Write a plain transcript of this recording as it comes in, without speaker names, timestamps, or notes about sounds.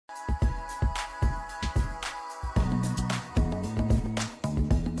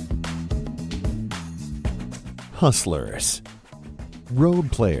hustlers,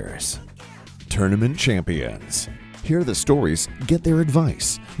 road players, tournament champions. Hear the stories, get their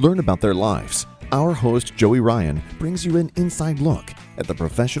advice, learn about their lives. Our host, Joey Ryan, brings you an inside look at the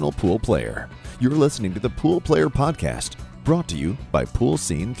professional pool player. You're listening to the Pool Player Podcast, brought to you by Pool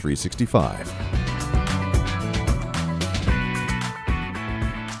Scene 365.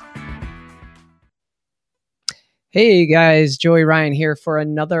 Hey guys, Joey Ryan here for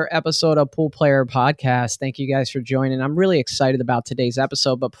another episode of Pool Player Podcast. Thank you guys for joining. I'm really excited about today's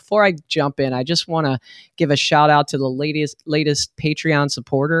episode, but before I jump in, I just want to give a shout out to the latest Patreon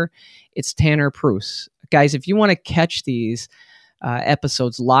supporter. It's Tanner Pruce. Guys, if you want to catch these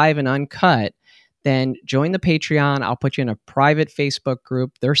episodes live and uncut, then join the Patreon. I'll put you in a private Facebook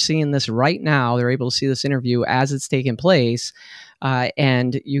group. They're seeing this right now. They're able to see this interview as it's taking place.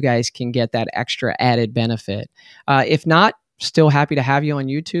 And you guys can get that extra added benefit. If not, still happy to have you on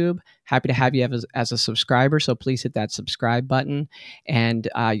YouTube. Happy to have you as a subscriber. So please hit that subscribe button and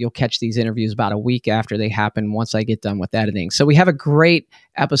you'll catch these interviews about a week after they happen once I get done with editing. So we have a great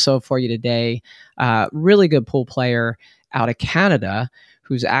episode for you today. Really good pool player out of Canada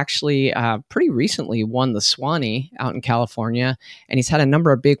who's actually pretty recently won the Swanee out in California. And he's had a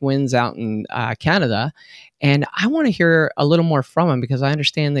number of big wins out in Canada. And I want to hear a little more from him because I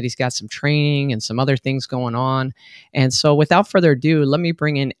understand that he's got some training and some other things going on. And so without further ado, let me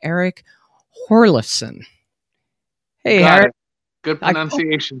bring in Erik Horleifson. Hey, Erik. Good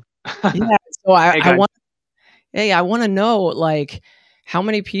pronunciation. Yeah. So I want to know, like, how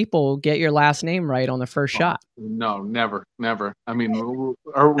many people get your last name right on the first shot? No, never. I mean,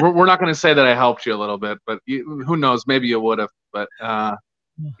 we're not going to say that I helped you a little bit, but who knows? Maybe you would have. But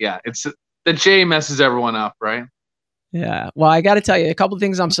yeah, it's the J messes everyone up, right? Yeah. Well, I got to tell you, a couple of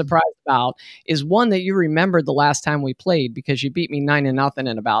things I'm surprised about is one, that you remembered the last time we played because you beat me 9-0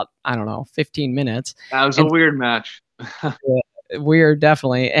 in about, 15 minutes. That was a weird match. Weird,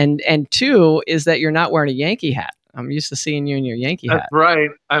 definitely. And two is that you're not wearing a Yankee hat. I'm used to seeing you in your Yankee hat. That's right.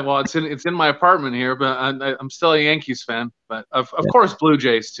 It's in my apartment here, but I'm still a Yankees fan. But of course, Blue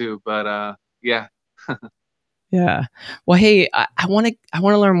Jays too. But yeah. Yeah. Well, hey, I want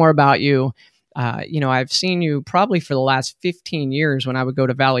to learn more about you. I've seen you probably for the last 15 years when I would go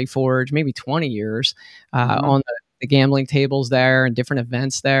to Valley Forge, maybe 20 years on the gambling tables there and different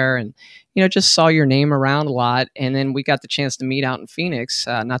events there, and just saw your name around a lot. And then we got the chance to meet out in Phoenix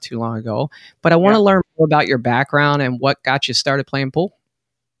not too long ago. But I want to learn more about your background and what got you started playing pool.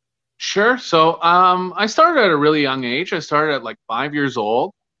 Sure. So I started at a really young age. I started at like 5 years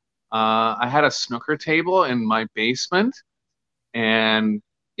old. I had a snooker table in my basement, and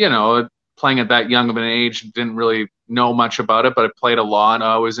playing at that young of an age, didn't really know much about it, but I played a lot.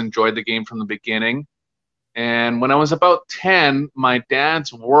 I always enjoyed the game from the beginning. And when I was about 10, my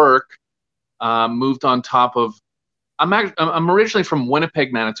dad's work moved on top of. I'm originally from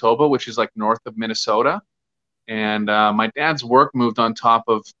Winnipeg, Manitoba, which is like north of Minnesota, and my dad's work moved on top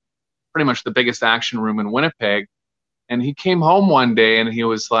of pretty much the biggest action room in Winnipeg. And he came home one day and he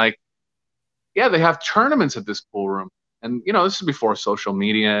was like, "Yeah, they have tournaments at this pool room." And this is before social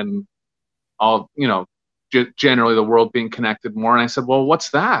media and all, generally the world being connected more. And I said, "Well, what's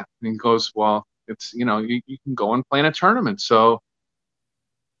that?" And he goes, "Well, it's, you can go and play in a tournament." So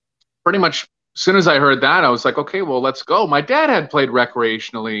pretty much as soon as I heard that, I was like, okay, well, let's go. My dad had played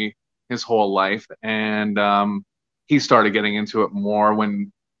recreationally his whole life, and he started getting into it more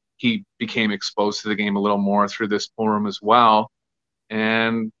when he became exposed to the game a little more through this pool room as well.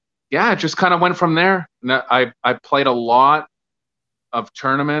 And yeah, it just kind of went from there. And I played a lot of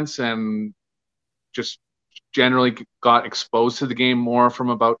tournaments and just generally got exposed to the game more from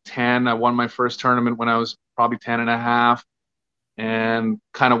about 10. I won my first tournament when I was probably 10 and a half, and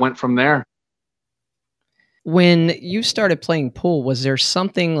kind of went from there. When you started playing pool, was there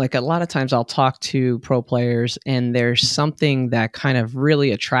something, like, a lot of times I'll talk to pro players and there's something that kind of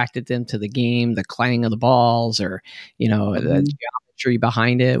really attracted them to the game, the clang of the balls or, the geometry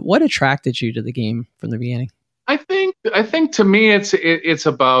behind it. What attracted you to the game from the beginning? I think to me it's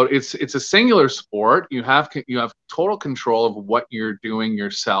a singular sport. You have total control of what you're doing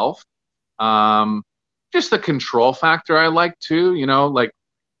yourself. Just the control factor I like too, like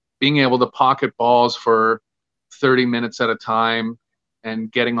being able to pocket balls for 30 minutes at a time and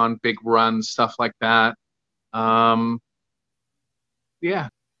getting on big runs, stuff like that. Yeah.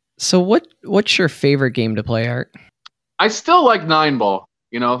 So what's your favorite game to play, Art? I still like 9-ball.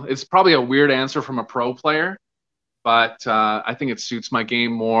 It's probably a weird answer from a pro player, but I think it suits my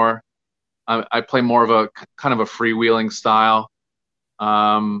game more. I play more of a kind of a freewheeling style.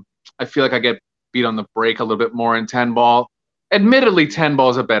 I feel like I get beat on the break a little bit more in 10-ball. Admittedly,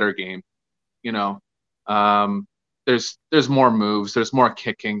 10-ball is a better game. there's more moves, there's more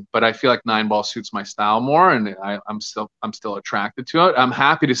kicking, but I feel like 9-ball suits my style more, and I'm still attracted to it. I'm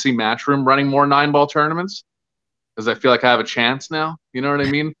happy to see Matchroom running more 9-ball tournaments because I feel like I have a chance now. You know what I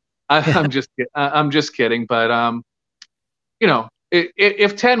mean? I'm just kidding, but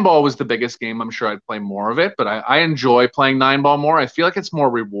if 10-ball was the biggest game, I'm sure I'd play more of it. But I enjoy playing 9-ball more. I feel like it's more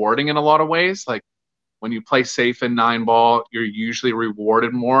rewarding in a lot of ways. Like when you play safe in 9-ball, you're usually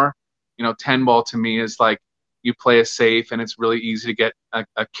rewarded more. 10-ball to me is like you play a safe, and it's really easy to get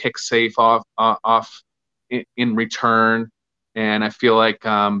a kick safe off in return. And I feel like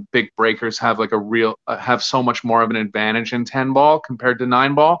big breakers have like have so much more of an advantage in 10-ball compared to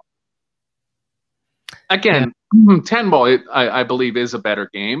 9-ball. Again, 10-ball, I believe, is a better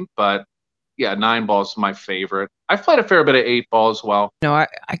game, but yeah, 9-ball is my favorite. I've played a fair bit of 8-ball as well. I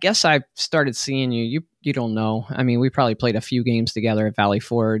guess I started seeing you. You don't know. I mean, we probably played a few games together at Valley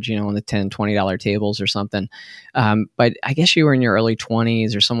Forge, on the $10, $20 tables or something. But I guess you were in your early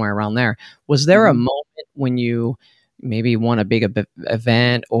 20s or somewhere around there. Was there a moment when you maybe won a big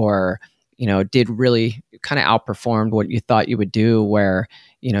event or, did really kind of outperformed what you thought you would do where,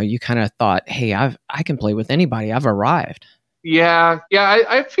 you kind of thought, hey, I can play with anybody. I've arrived. Yeah.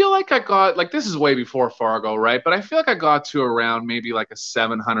 I feel like I got, like, this is way before Fargo, right? But I feel like I got to around maybe like a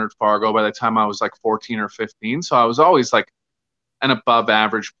 700 Fargo by the time I was like 14 or 15. So I was always like an above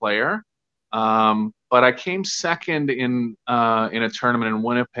average player. But I came second in a tournament in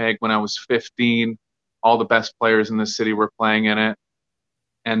Winnipeg when I was 15. All the best players in the city were playing in it.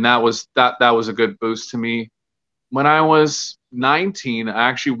 And that was a good boost to me. When I was 19, I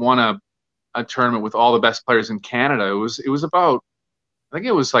actually won a tournament with all the best players in Canada. It was about, I think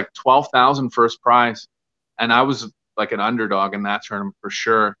it was like 12,000 first prize. And I was like an underdog in that tournament for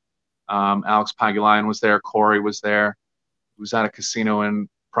sure. Alex Pagulayan was there. Corey was there. It was at a casino in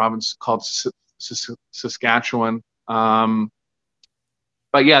a province called Saskatchewan. But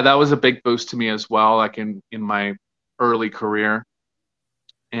yeah, that was a big boost to me as well, like in my early career.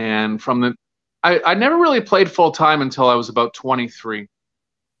 And I never really played full time until I was about 23,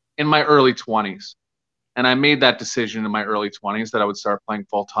 in my early 20s. And I made that decision in my early 20s that I would start playing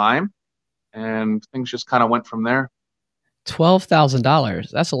full time. And things just kind of went from there. $12,000.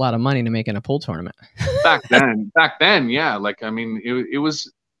 That's a lot of money to make in a pool tournament. Back then, yeah. Like, I mean, it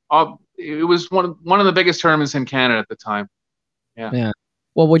was one of the biggest tournaments in Canada at the time. Yeah.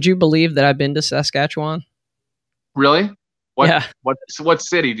 Well, would you believe that I've been to Saskatchewan? Really? Yeah. What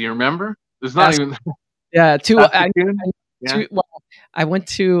city? Do you remember? There's not even. Yeah. Yeah. I went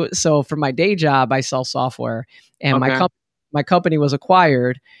to, so for my day job, I sell software, and my company was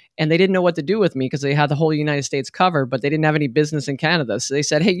acquired, and they didn't know what to do with me because they had the whole United States covered, but they didn't have any business in Canada. So they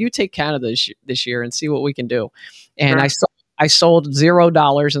said, hey, you take Canada this year and see what we can do. And sure. I sold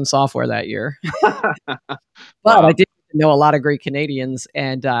 $0 in software that year. But I did know a lot of great Canadians,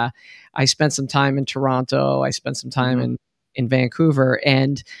 and I spent some time in Toronto. I spent some time in Vancouver,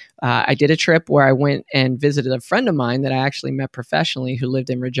 and I did a trip where I went and visited a friend of mine that I actually met professionally who lived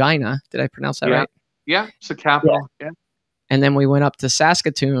in Regina. Did I pronounce that right? Yeah, it's the capital. Yeah. And then we went up to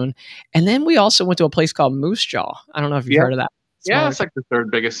Saskatoon, and then we also went to a place called Moose Jaw. I don't know if you've heard of that. It's like the third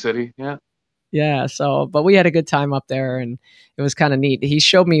biggest city. Yeah. Yeah. So, but we had a good time up there, and it was kind of neat. He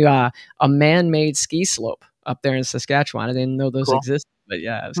showed me a man-made ski slope up there in Saskatchewan. I didn't know those existed, but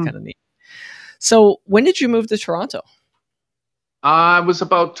yeah, it was kind of neat. So when did you move to Toronto? I was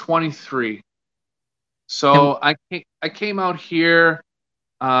about 23. So I came out here.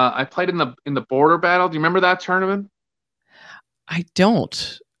 I played in the border battle. Do you remember that tournament? I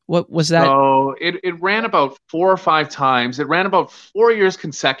don't. What was that? So it ran about 4 or 5 times. It ran about 4 years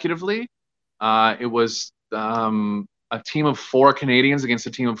consecutively. It was a team of 4 Canadians against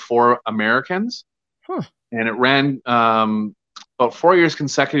a team of 4 Americans. Huh. And it ran about 4 years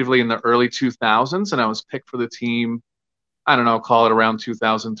consecutively in the early 2000s. And I was picked for the team, I don't know, call it around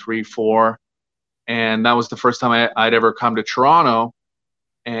 2003, 4. And that was the first time I'd ever come to Toronto.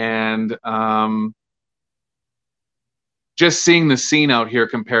 And just seeing the scene out here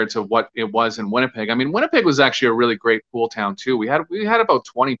compared to what it was in Winnipeg. I mean, Winnipeg was actually a really great pool town too. We had about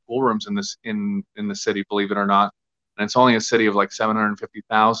 20 pool rooms in the city, believe it or not. And it's only a city of like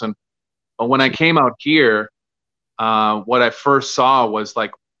 750,000. But when I came out here, what I first saw was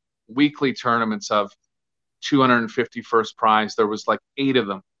like weekly tournaments of 250 first prize. There was like 8 of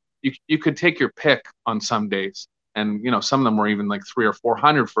them. You could take your pick on some days, and some of them were even like 300 or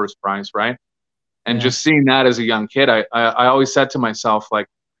 400 first prize, right? And just seeing that as a young kid, I always said to myself, like,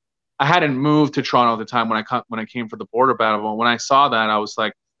 I hadn't moved to Toronto at the time when I came for the border battle. But when I saw that, I was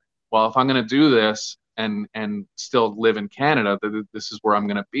like, well, if I'm going to do this and still live in Canada, this is where I'm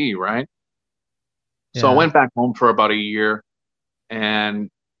going to be, right? So I went back home for about a year, and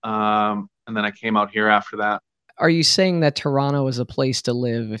then I came out here after that. Are you saying that Toronto is a place to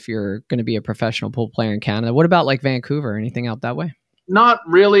live if you're going to be a professional pool player in Canada? What about like Vancouver? Anything out that way? Not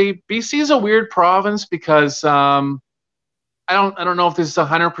really. BC is a weird province because I don't know if this is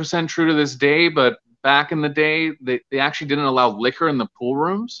 100% true to this day, but back in the day, they actually didn't allow liquor in the pool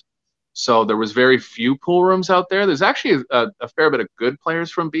rooms. So there was very few pool rooms out there. There's actually a fair bit of good players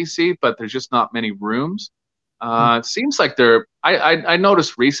from BC, but there's just not many rooms. It seems like I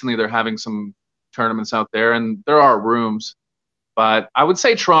noticed recently they're having some tournaments out there, and there are rooms. But I would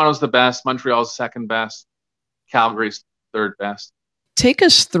say Toronto's the best, Montreal's second best, Calgary's third best. Take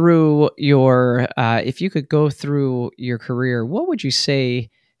us through your, if you could go through your career, what would you say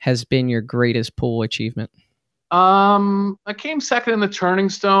has been your greatest pool achievement? I came second in the Turning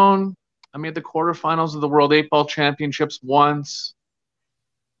Stone. I made the quarterfinals of the World 8-Ball Championships once.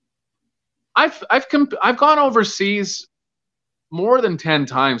 I've gone overseas more than 10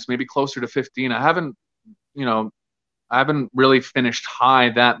 times, maybe closer to 15. I haven't really finished high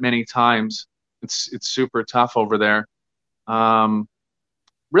that many times. It's super tough over there.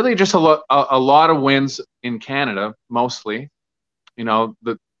 Really just a lot of wins in Canada, mostly.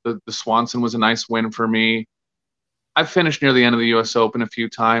 The Swanson was a nice win for me. I've finished near the end of the U.S. Open a few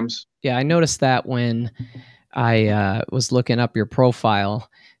times. Yeah, I noticed that when I was looking up your profile,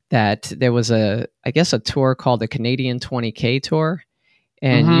 that there was a tour called the Canadian 20K Tour,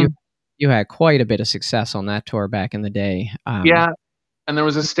 and you had quite a bit of success on that tour back in the day. Yeah, and there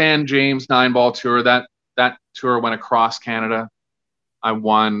was a Stan James 9-ball tour. That tour went across Canada. I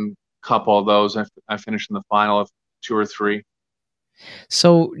won a couple of those. I finished in the final of 2 or 3.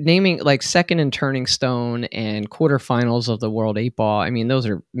 So naming like second in Turning Stone and quarterfinals of the World 8-Ball, I mean, those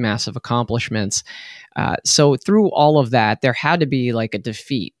are massive accomplishments. So through all of that, there had to be like a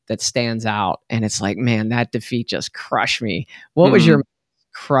defeat that stands out. And it's like, man, that defeat just crushed me. What was your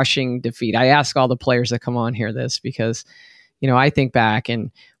crushing defeat? I ask all the players that come on here this because, I think back, and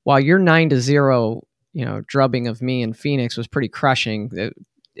while your 9-0, drubbing of me in Phoenix was pretty crushing,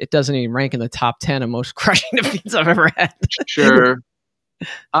 it doesn't even rank in the top 10 of most crushing defeats I've ever had. Sure.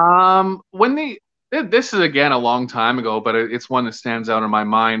 This is again a long time ago, but it's one that stands out in my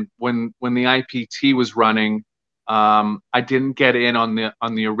mind. When the IPT was running, I didn't get in on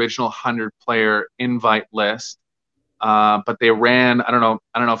the original 100-player invite list, but they ran. I don't know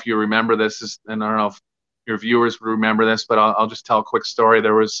if you remember this, and I don't know if your viewers would remember this, but I'll just tell a quick story.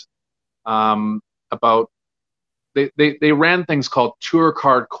 There was they ran things called tour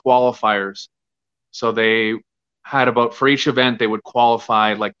card qualifiers. So they had for each event, they would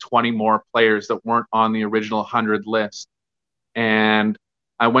qualify like 20 more players that weren't on the original 100 list. And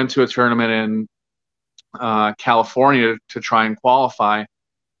I went to a tournament in California to try and qualify,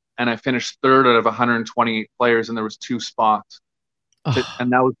 and I finished third out of 128 players, and there was 2 spots.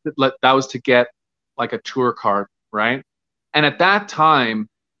 And that was to get like a tour card, right? And at that time,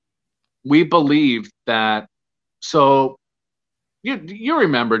 we believed that. So you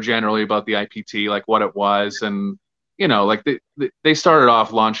remember generally about the IPT, like what it was, and like they started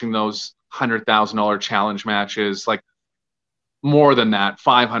off launching those $100,000 challenge matches, like more than that,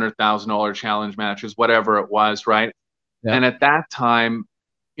 $500,000 challenge matches, whatever it was, right? Yeah. And at that time,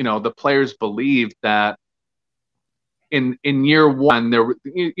 the players believed that in year one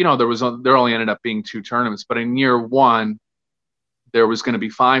there only ended up being 2 tournaments, but in year one there was going to be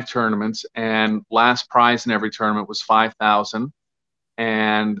 5 tournaments, and last prize in every tournament was $5,000.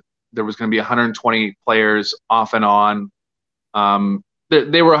 And there was going to be 128 players off and on.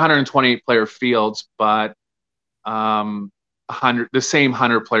 They were 128 player fields, but the same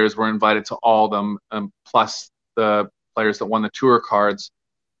 100 players were invited to all of them, plus the players that won the tour cards.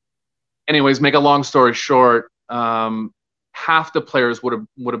 Anyways, make a long story short, half the players would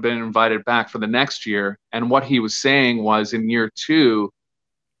have been invited back for the next year. And what he was saying was in year 2,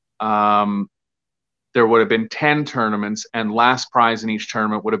 there would have been 10 tournaments, and last prize in each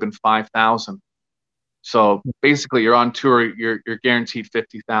tournament would have been $5,000. So basically, you're on tour, you're guaranteed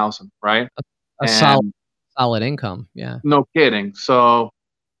 $50,000, right? A solid income, yeah. No kidding. So,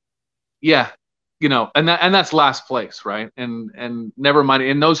 yeah, and that's last place, right? And never mind I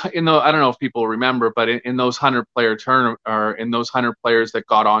don't know if people remember, but in those 100-player tournament, or in those 100 players that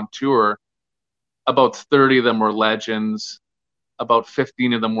got on tour, about 30 of them were legends, about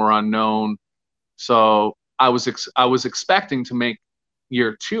 15 of them were unknown. So I was expecting to make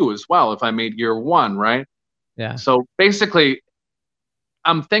year 2 as well if I made year 1, right? Yeah. So basically,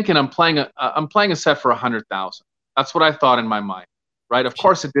 I'm thinking I'm playing a set for 100,000. That's what I thought in my mind, right? Of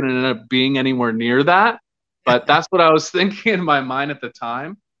course, it didn't end up being anywhere near that, but that's what I was thinking in my mind at the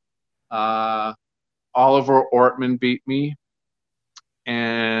time. Oliver Ortman beat me,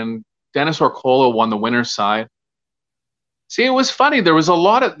 and Dennis Orcola won the winner's side. See, it was funny. There was a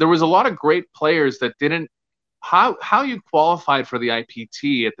lot of great players that didn't. How you qualified for the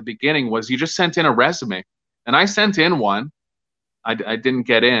IPT at the beginning was you just sent in a resume, and I sent in one. I didn't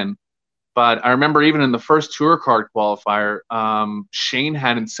get in, but I remember even in the first tour card qualifier, Shane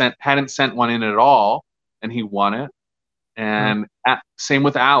hadn't sent one in at all, and he won it. And same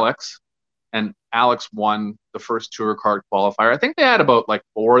with Alex, and Alex won the first tour card qualifier. I think they had about like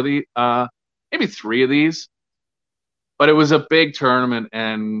 4 of the, maybe 3 of these, but it was a big tournament,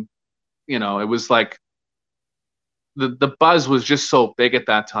 and it was like the buzz was just so big at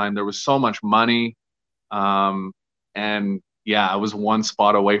that time. There was so much money, and yeah, I was one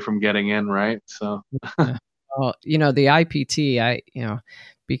spot away from getting in, right? So, well, the IPT,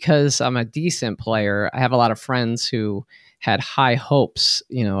 because I'm a decent player, I have a lot of friends who had high hopes,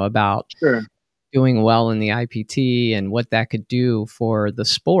 about doing well in the IPT and what that could do for the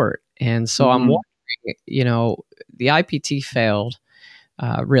sport. And so I'm wondering, the IPT failed,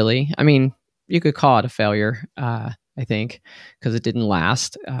 really. I mean, you could call it a failure, I think, because it didn't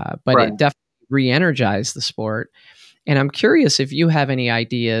last, but it definitely re-energized the sport. And I'm curious if you have any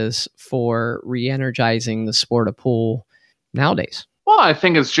ideas for re-energizing the sport of pool nowadays. Well, I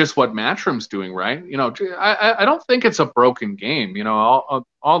think it's just what Matchroom's doing, right? I don't think it's a broken game.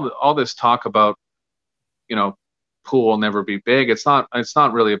 All this talk about, pool will never be big. It's not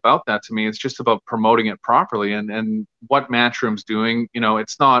really about that to me. It's just about promoting it properly. And what Matchroom's doing,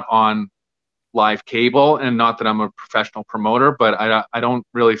 it's not on live cable, and not that I'm a professional promoter, but I don't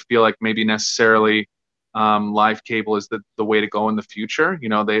really feel like maybe necessarily live cable is the way to go in the future.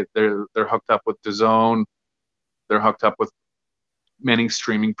 They're hooked up with DAZN. They're hooked up with many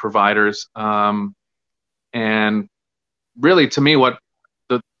streaming providers. And really, to me, what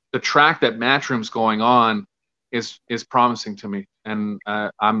the track that Matchroom's going on is promising to me. And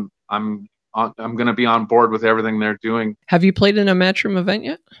I'm going to be on board with everything they're doing. Have you played in a Matchroom event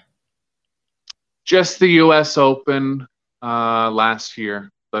yet? Just the US Open last year.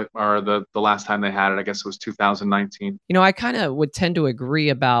 Or the last time they had it, I guess it was 2019. I kind of would tend to agree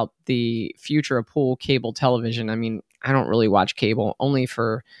about the future of pool cable television. I mean, I don't really watch cable, only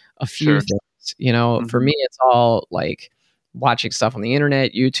for a few things. For me, it's all like watching stuff on the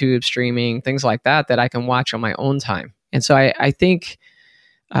internet, YouTube, streaming, things like that I can watch on my own time. And so I think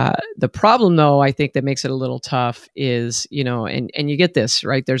the problem, though, I think that makes it a little tough is, and you get this,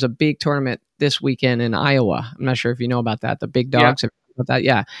 right? There's a big tournament this weekend in Iowa. I'm not sure if you know about that. The Big Dogs. Yeah. About that,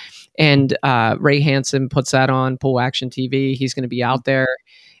 yeah. And Ray Hansen puts that on Pool Action TV. He's going to be out there.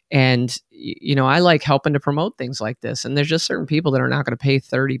 And, I like helping to promote things like this. And there's just certain people that are not going to pay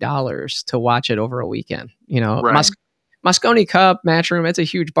 $30 to watch it over a weekend. Right. Moscone Cup, Matchroom, it's a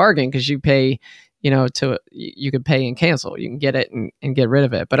huge bargain because you pay, you could pay and cancel. You can get it and get rid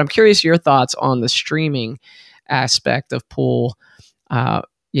of it. But I'm curious your thoughts on the streaming aspect of pool,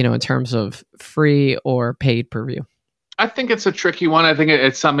 in terms of free or paid per view. I think it's a tricky one. I think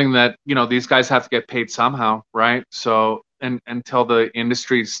it's something that, these guys have to get paid somehow, right? So, and until the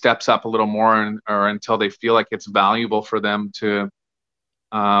industry steps up a little more, or until they feel like it's valuable for them to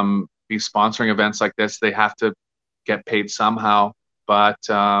be sponsoring events like this, they have to get paid somehow. But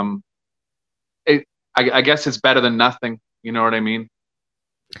I guess it's better than nothing. You know what I mean?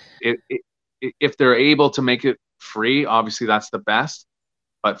 If they're able to make it free, obviously that's the best.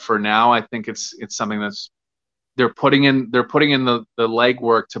 But for now, I think it's something that's they're putting in the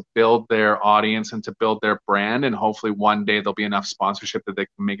legwork to build their audience and to build their brand, and hopefully one day there'll be enough sponsorship that they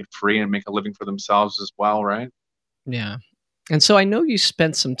can make it free and make a living for themselves as well, right? Yeah. And so I know you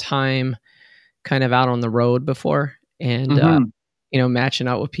spent some time kind of out on the road before, and matching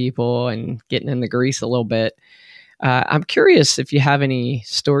out with people and getting in the grease a little bit. I'm curious if you have any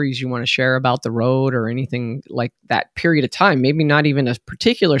stories you want to share about the road or anything like that period of time. Maybe not even a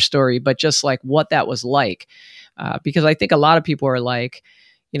particular story, but just like what that was like. Because I think a lot of people are like,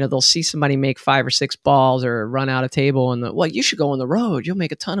 they'll see somebody make 5 or 6 balls or run out a table and you should go on the road. You'll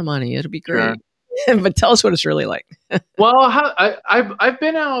make a ton of money. It'll be great. Sure. But tell us what it's really like. Well, I've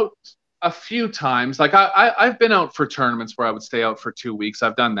been out a few times. Like I've been out for tournaments where I would stay out for 2 weeks.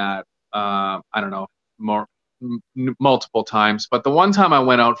 I've done that. I don't know, multiple times. But the one time I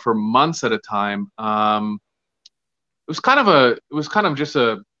went out for months at a time, it was kind of just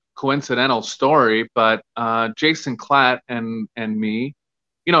a coincidental story, but Jason Klatt and me,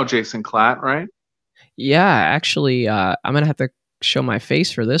 Jason Klatt, right? Yeah, actually, I'm gonna have to show my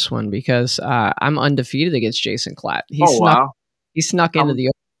face for this one because I'm undefeated against Jason Klatt. He snuck into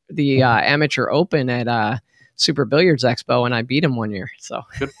the amateur open at Super Billiards Expo, and I beat him one year. So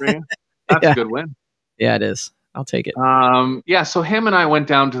good for you. That's a good win. Yeah, it is. I'll take it. Yeah, so him and I went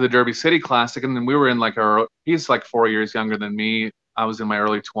down to the Derby City Classic, and then we were in like he's like 4 years younger than me. I was in my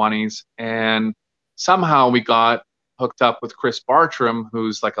early 20s, and somehow we got hooked up with Chris Bartram,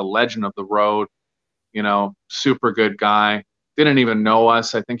 who's like a legend of the road, super good guy. Didn't even know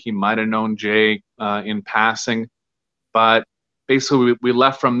us. I think he might have known Jay in passing, but basically we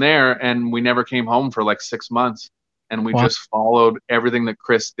left from there, and we never came home for like 6 months, and we just followed everything that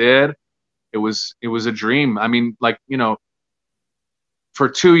Chris did. It was a dream. I mean, like, for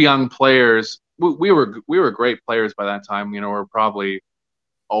two young players, we were great players by that time. We're probably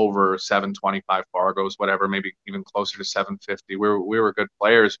over 725 Fargos, whatever, maybe even closer to 750. We were good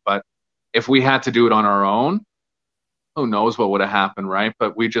players, but if we had to do it on our own, who knows what would have happened, right?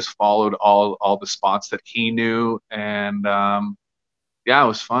 But we just followed all the spots that he knew, and yeah, it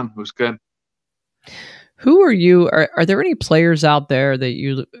was fun. It was good. Who are you? Are there any players out there that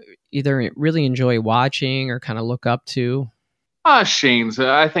you either really enjoy watching or kind of look up to? Shane's.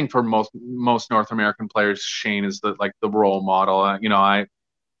 I think for most North American players, Shane is the role model.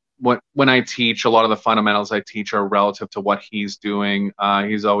 When I teach, a lot of the fundamentals I teach are relative to what he's doing.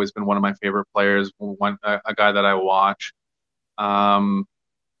 He's always been one of my favorite players. A guy that I watch. From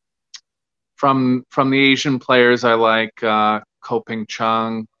the Asian players, I like Ko Ping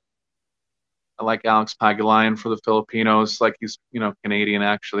Chung. I like Alex Pagulayan for the Filipinos. Like, he's Canadian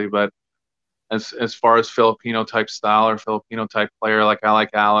actually, but as far as Filipino type style or Filipino type player, like, I like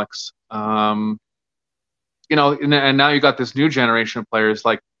Alex. And now you got this new generation of players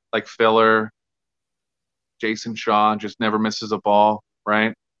like Filler, Jason Shaw, just never misses a ball,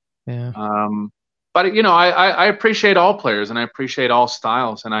 right? Yeah. But I appreciate all players, and I appreciate all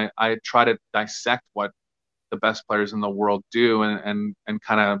styles, and I try to dissect what the best players in the world do, and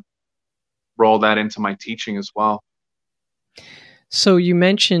kind of roll that into my teaching as well. So you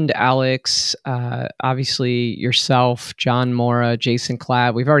mentioned Alex, obviously yourself, John Mora, Jason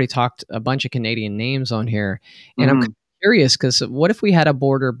Clapp. We've already talked a bunch of Canadian names on here. And I'm curious, because what if we had a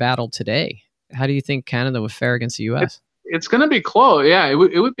border battle today? How do you think Canada would fare against the U.S.? It's going to be close. Yeah, it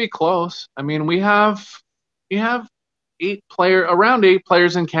would be close. I mean, we have around 8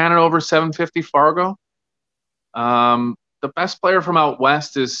 players in Canada over 750 Fargo. The best player from out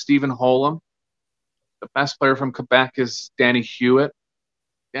west is Stephen Holm. The best player from Quebec is Danny Hewitt.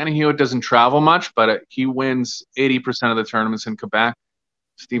 Danny Hewitt doesn't travel much, but he wins 80% of the tournaments in Quebec.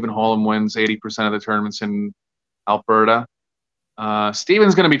 Stephen Holm wins 80% of the tournaments in Alberta.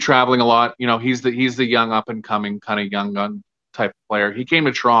 Stephen's going to be traveling a lot. He's the young up and coming kind of young gun type player. He came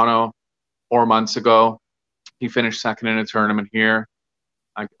to Toronto 4 months ago. He finished second in a tournament here.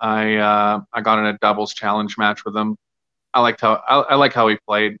 I got in a doubles challenge match with him. I like how he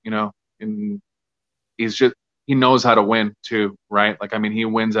played. And he knows how to win too, right? Like, I mean, he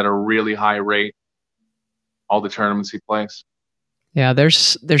wins at a really high rate all the tournaments he plays. Yeah,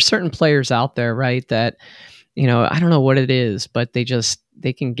 there's certain players out there, right, that I don't know what it is, but they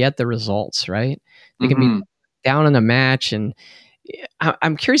can get the results, right? They can be down in a match. And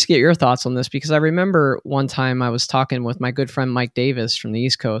I'm curious to get your thoughts on this, because I remember one time I was talking with my good friend Mike Davis from the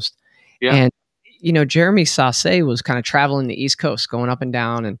East Coast. Yeah. And Jeremy Sasse was kind of traveling the East Coast, going up and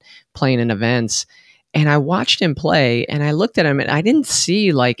down and playing in events. And I watched him play, and I looked at him, and I didn't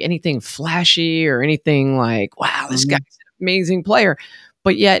see like anything flashy or anything like, wow, this guy's an amazing player.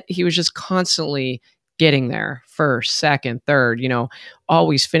 But yet he was just constantly getting there, first, second, third,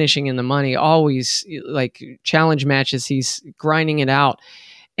 always finishing in the money, always like challenge matches. He's grinding it out.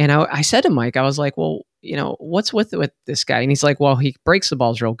 And I said to Mike, I was like, well, what's with this guy? And he's like, well, he breaks the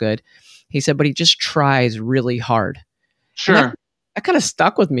balls real good. He said, but he just tries really hard. Sure. That kind of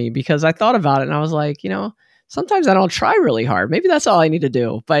stuck with me, because I thought about it and I was like, sometimes I don't try really hard. Maybe that's all I need to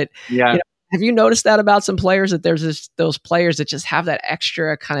do. But yeah. Have you noticed that about some players, that there's those players that just have that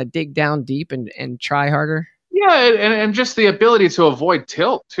extra kind of dig down deep and try harder? Yeah, and just the ability to avoid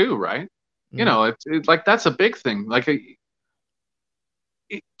tilt too, right? It's like, that's a big thing. Like,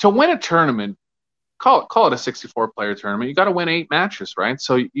 to win a tournament, call it a 64-player tournament, you got to win 8 matches, right?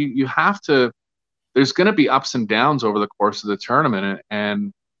 So you have to. There's going to be ups and downs over the course of the tournament,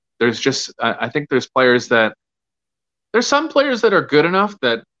 and I think there's some players that are good enough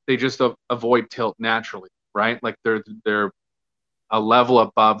that they just avoid tilt naturally, right? Like, they're a level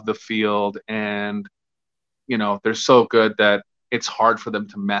above the field, and they're so good that it's hard for them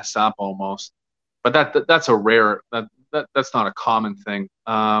to mess up almost. But that's a rare that's not a common thing.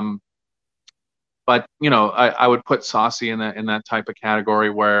 But I would put Saucy in that type of category,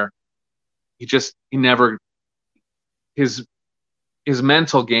 where his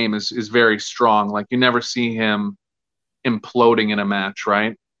mental game is very strong. Like, you never see him imploding in a match,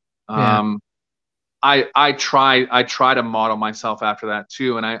 right? Yeah. I try to model myself after that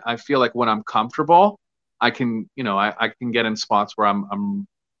too. And I feel like when I'm comfortable, I can, I can get in spots where I'm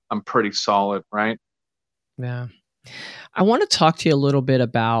pretty solid, right? Yeah. I want to talk to you a little bit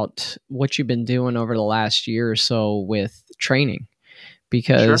about what you've been doing over the last year or so with training, Sure.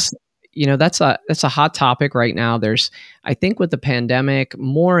 because that's a hot topic right now. I think with the pandemic,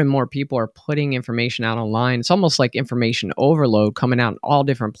 more and more people are putting information out online. It's almost like information overload coming out in all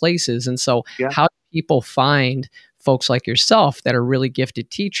different places. And so Yeah. how do people find folks like yourself that are really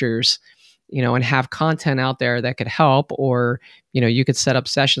gifted teachers, and have content out there that could help, or, you could set up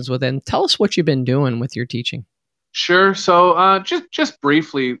sessions with them? Tell us what you've been doing with your teaching. Sure. So just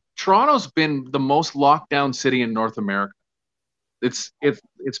briefly, Toronto's been the most locked down city in North America. It's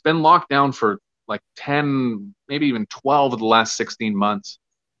been locked down for like 10, maybe even 12 of the last 16 months.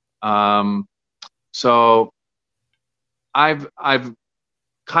 Um, so I've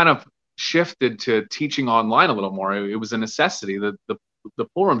kind of shifted to teaching online a little more. It was a necessity. The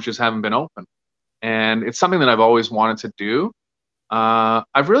pool rooms just haven't been open, and it's something that I've always wanted to do.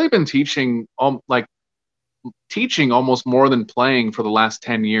 I've really been teaching almost more than playing for the last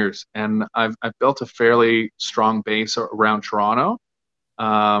 10 years, and I've built a fairly strong base around Toronto.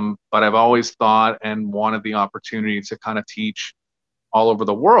 But I've always thought and wanted the opportunity to kind of teach all over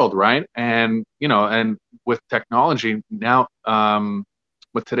the world, right? And and with technology now,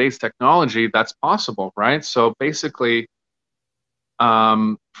 with today's technology, that's possible, right? So basically,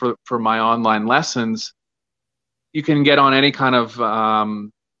 for my online lessons, you can get on any kind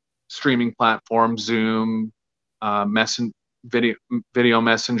of streaming platform, Zoom, video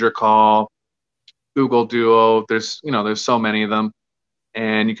messenger call, Google Duo. There's so many of them,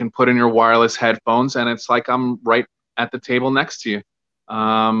 and you can put in your wireless headphones, and it's like I'm right at the table next to you.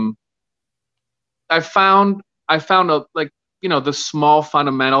 I found the small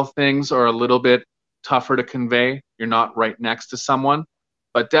fundamental things are a little bit tougher to convey. You're not right next to someone,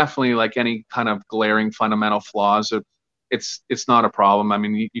 but definitely like any kind of glaring fundamental flaws, it's not a problem. I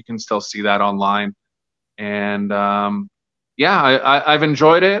mean, you can still see that online, and yeah, I've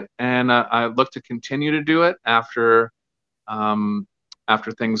enjoyed it, and I look to continue to do it after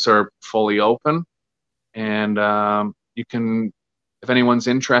things are fully open. And you can, if anyone's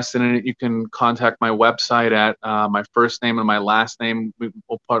interested in it, you can contact my website at my first name and my last name.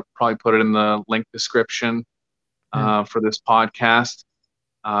 We'll probably put it in the link description for this podcast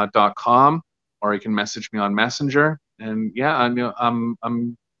 .com, or you can message me on Messenger. And yeah, I'm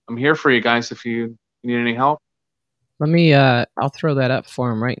here for you guys if you need any help. Let me, I'll throw that up for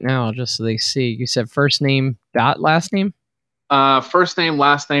them right now just so they see. You said first name dot last name? First name,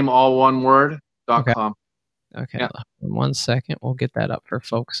 last name, all one word, Okay. .com. Okay. Yeah. 1 second. We'll get that up for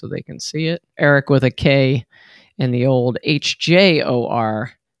folks so they can see it. Eric with a K and the old HJOR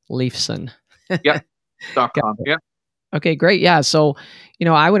Leifson. Yep. .com. Yeah. Okay, great. Yeah. So,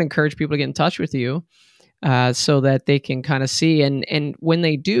 I would encourage people to get in touch with you so that they can kind of see. And when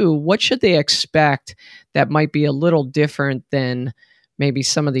they do, what should they expect that might be a little different than maybe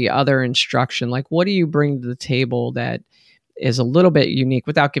some of the other instruction? Like, what do you bring to the table that is a little bit unique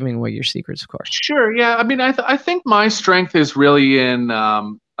without giving away your secrets, of course? Sure. Yeah. I mean, I think my strength is really in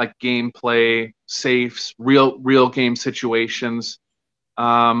like gameplay, safes, real game situations.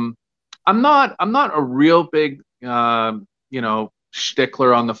 I'm not a real big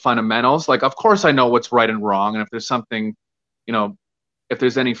stickler on the fundamentals. Like, of course, I know what's right and wrong, and if there's something, if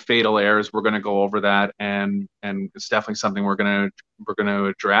there's any fatal errors, we're going to go over that, and it's definitely something we're going to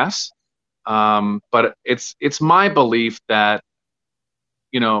address. But it's my belief that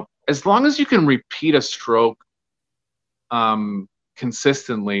as long as you can repeat a stroke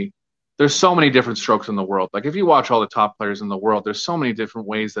consistently, there's so many different strokes in the world. Like, if you watch all the top players in the world, there's so many different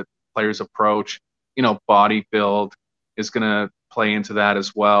ways that players approach. Body build is going to play into that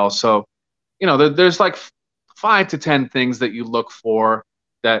as well. So, there's like 5 to 10 things that you look for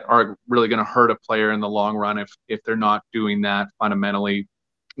that are really going to hurt a player in the long run if they're not doing that fundamentally,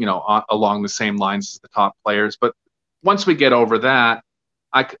 along the same lines as the top players. But once we get over that,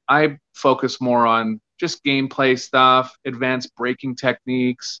 I focus more on just gameplay stuff, advanced breaking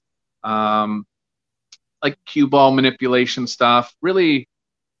techniques, like cue ball manipulation stuff, really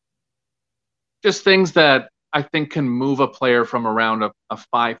just things that I think can move a player from around a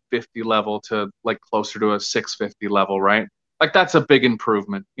 550 level to like closer to a 650 level, right? Like, that's a big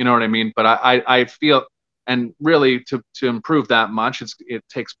improvement, you know what I mean? But I feel, and really to improve that much, it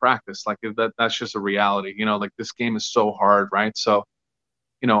takes practice. Like, that's just a reality, like this game is so hard, right? So,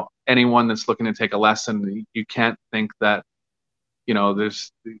 anyone that's looking to take a lesson, you can't think that, you're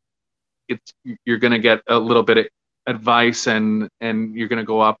going to get a little bit of advice and you're going to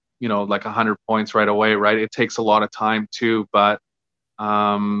go up like 100 points right away, right? It takes a lot of time too, but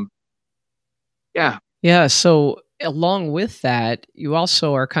yeah. Yeah. So along with that, you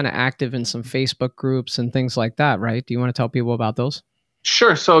also are kind of active in some Facebook groups and things like that, right? Do you want to tell people about those?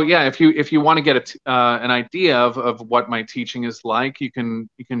 Sure. So yeah, if you want to get an idea of what my teaching is like, you can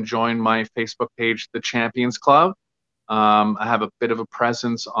join my Facebook page, The Champions Club. I have a bit of a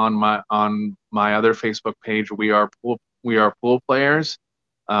presence on my other Facebook page, We Are Pool Players,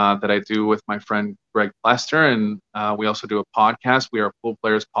 that I do with my friend Greg Plester, and we also do a podcast, We Are Pool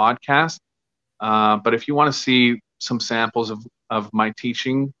Players Podcast. But if you want to see some samples of my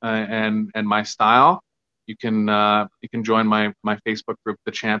teaching and my style, you can join my Facebook group,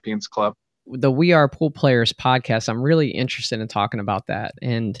 The Champions Club. The We Are Pool Players podcast, I'm really interested in talking about that.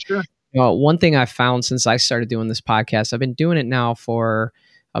 And sure. One thing I've found since I started doing this podcast, I've been doing it now for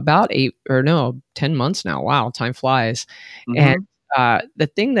about 10 months now. Wow, time flies. Mm-hmm. And the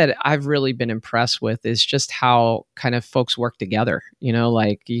thing that I've really been impressed with is just how kind of folks work together.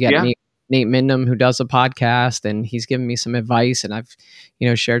 Like you got Nate Mindham, who does a podcast, and he's given me some advice, and I've,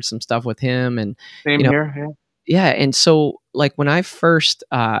 shared some stuff with him. And same here. Yeah. Yeah. And so like when I first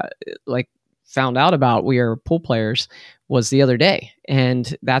found out about We Are Pool Players was the other day.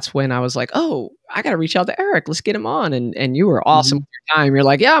 And that's when I was like, oh, I got to reach out to Eric. Let's get him on. And you were awesome with your time. You're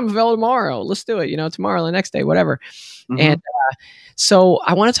like, yeah, I'm available tomorrow. Let's do it. Tomorrow, the next day, whatever. Mm-hmm. And so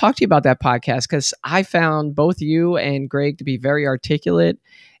I want to talk to you about that podcast because I found both you and Greg to be very articulate.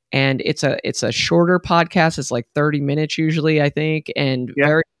 And it's a shorter podcast. It's like 30 minutes usually, I think, and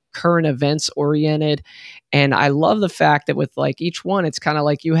very current events oriented. And I love the fact that with like each one, it's kind of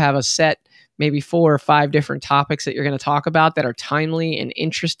like you have a set, maybe 4 or 5 different topics that you're going to talk about that are timely and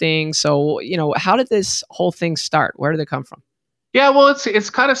interesting. So, how did this whole thing start? Where did it come from? Yeah, well, it's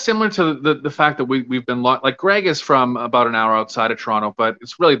kind of similar to the fact that we've been like Greg is from about an hour outside of Toronto, but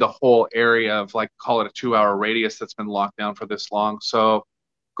it's really the whole area of like call it a 2-hour radius that's been locked down for this long. So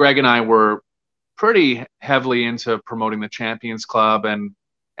Greg and I were pretty heavily into promoting the Champions Club and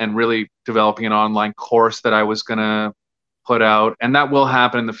really developing an online course that I was going to put out. And that will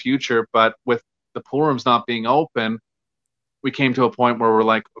happen in the future. But with the pool rooms not being open, we came to a point where we're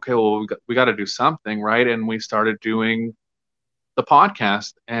like, okay, well, we got to do something, right? And we started doing the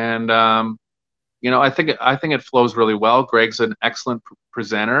podcast. And, I think it flows really well. Greg's an excellent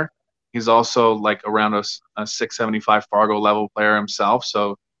presenter. He's also like around a 675 Fargo level player himself.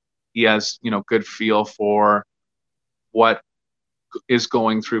 So he has, good feel for what is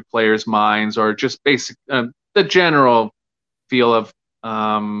going through players' minds or just basic, the general feel of,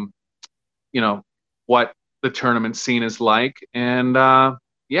 what the tournament scene is like. And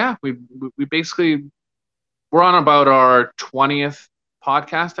we basically, we're on about our 20th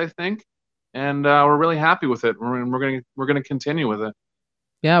podcast, I think. And we're really happy with it. We're going to continue with it.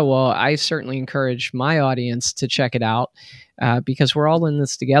 Yeah, well, I certainly encourage my audience to check it out because we're all in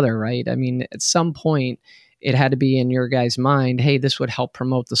this together, right? I mean, at some point, it had to be in your guys' mind, hey, this would help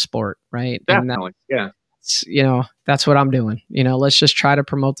promote the sport, right? Definitely, that's what I'm doing. Let's just try to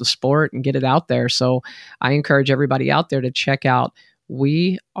promote the sport and get it out there. So I encourage everybody out there to check out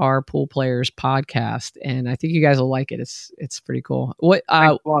We Are Pool Players podcast, and I think you guys will like it. It's pretty cool. What?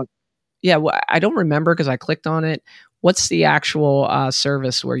 Yeah, well, I don't remember because I clicked on it. What's the actual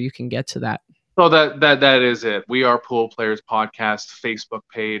service where you can get to that? So that is it. We Are Pool Players podcast Facebook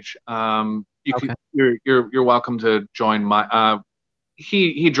page. You're welcome to join my.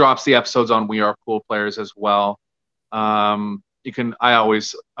 He drops the episodes on We Are Pool Players as well. You can. I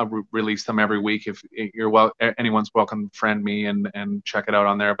always release them every week. If anyone's welcome to friend me and check it out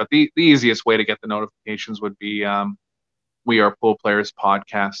on there. But the easiest way to get the notifications would be We Are Pool Players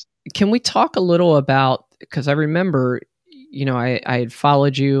podcast. Can we talk a little about, because I remember, I had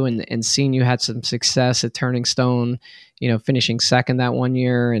followed you and seen you had some success at Turning Stone, finishing second that one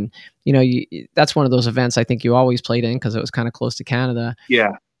year. And, that's one of those events I think you always played in because it was kind of close to Canada.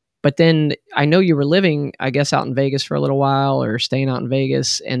 Yeah. But then I know you were living, I guess, out in Vegas for a little while or staying out in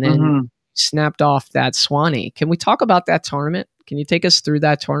Vegas and then snapped off that Swanee. Can we talk about that tournament? Can you take us through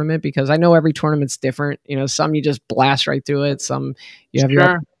that tournament? Because I know every tournament's different. Some you just blast right through it. Some you have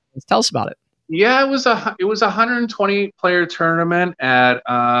your... Tell us about it. Yeah, it was a 120 player tournament at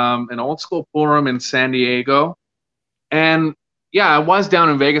an old school pool room in San Diego, and yeah, I was down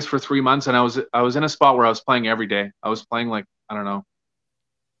in Vegas for 3 months, and I was in a spot where I was playing every day. I was playing like, I don't know,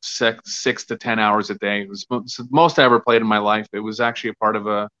 6 to 10 hours a day. It was the most I ever played in my life. It was actually a part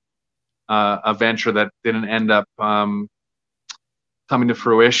of a venture that didn't end up coming to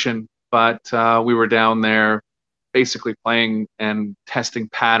fruition, but we were down there basically playing and testing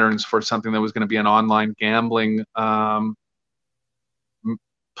patterns for something that was going to be an online gambling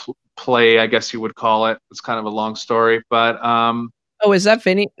play, I guess you would call it. It's kind of a long story, but Oh, is that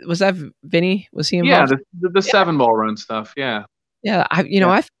Vinny? Was that Vinny? Was he yeah, involved? the 7-ball run stuff. Yeah. Yeah, I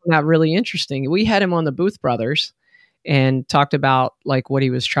found that really interesting. We had him on the Booth Brothers and talked about like what he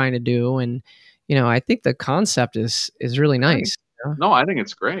was trying to do, and I think the concept is really nice. No, I think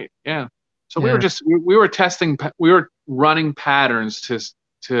it's great. Yeah. So we were testing, we were running patterns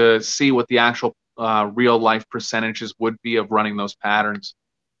to see what the actual real life percentages would be of running those patterns.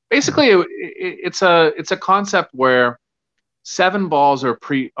 Basically, it's a concept where 7 balls are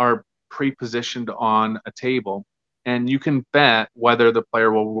pre-positioned on a table, and you can bet whether the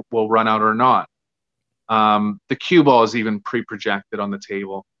player will run out or not. The cue ball is even pre-projected on the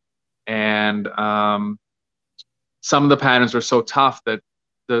table, and some of the patterns are so tough that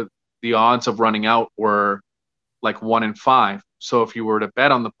the odds of running out were like 1 in 5. So if you were to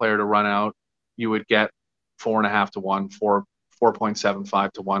bet on the player to run out, you would get 4.5 to 1,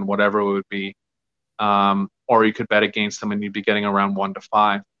 4.75 to 1, whatever it would be. Or you could bet against them and you'd be getting around 1 to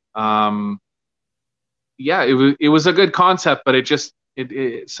 5. Yeah, it was a good concept, but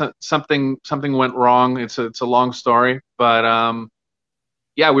something went wrong. It's a long story, but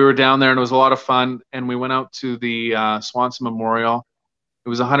yeah, we were down there and it was a lot of fun. And we went out to the Swanson Memorial. It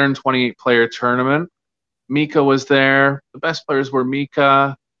was a 128 player tournament. Mika was there. The best players were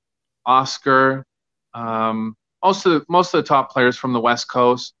Mika, Oscar, most of the top players from the West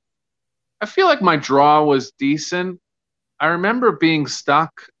Coast. I feel like my draw was decent. I remember being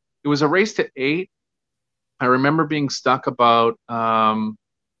stuck. It was a race to 8. I remember being stuck about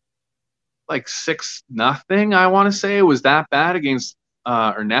like 6-0. I want to say it was that bad against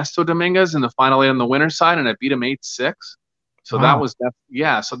Ernesto Dominguez in the final 8 on the winner's side, and I beat him 8-6. So wow.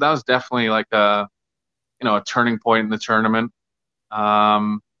 So that was definitely like a turning point in the tournament.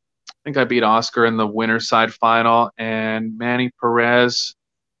 I think I beat Oscar in the winner's side final, and Manny Perez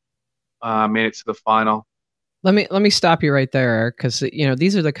made it to the final. Let me stop you right there, Eric, because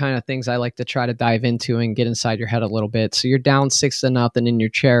these are the kind of things I like to try to dive into and get inside your head a little bit. So you're down 6-0 in your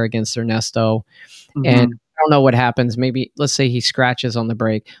chair against Ernesto, and I don't know what happens. Maybe let's say he scratches on the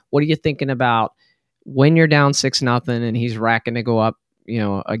break. What are you thinking about when you're down 6-0 and he's racking to go up,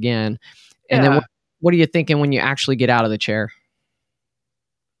 again? And then what are you thinking when you actually get out of the chair?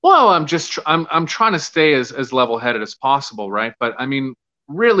 Well, I'm trying to stay as level-headed as possible, right? But I mean,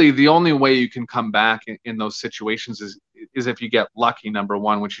 really, the only way you can come back in those situations is if you get lucky, number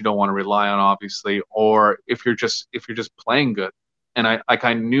one, which you don't want to rely on, obviously, or if you're just playing good. And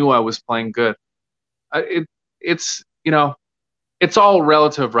I knew I was playing good. It's all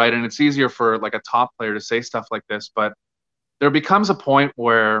relative, right? And it's easier for like a top player to say stuff like this, but there becomes a point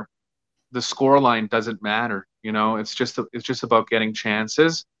where the scoreline doesn't matter. It's just about getting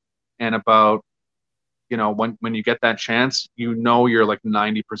chances, and about when you get that chance, you're like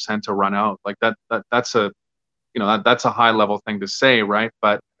 90% to run out. Like that's a high level thing to say, right?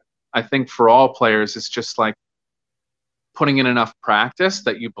 But I think for all players, it's just like putting in enough practice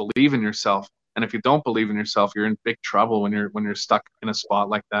that you believe in yourself. And if you don't believe in yourself, you're in big trouble when you're stuck in a spot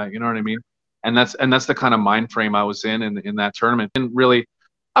like that. You know what I mean? And that's the kind of mind frame I was in that tournament. And really,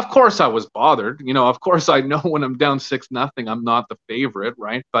 of course, I was bothered. Of course, I know when I'm down 6-0, I'm not the favorite,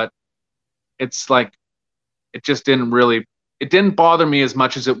 right? But it's like, it didn't bother me as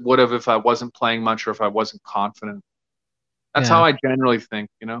much as it would have if I wasn't playing much or if I wasn't confident. That's how I generally think,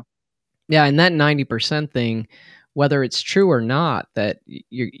 Yeah, and that 90% thing, whether it's true or not, that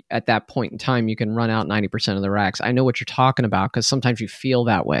you at that point in time you can run out 90% of the racks. I know what you're talking about, because sometimes you feel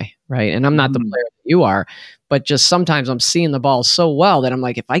that way, right? And I'm not the player that you are, but just sometimes I'm seeing the ball so well that I'm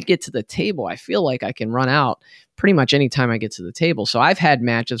like, if I get to the table, I feel like I can run out pretty much any time I get to the table. So I've had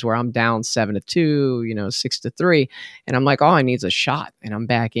matches where I'm down 7-2, 6-3, and I'm like, all I need is a shot, and I'm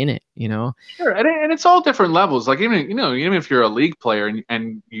back in it. Sure, and it's all different levels. Like even if you're a league player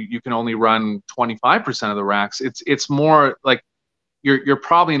and you can only run 25% of the racks, it's more like you're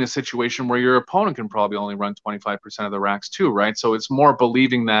probably in a situation where your opponent can probably only run 25% of the racks too, right? So it's more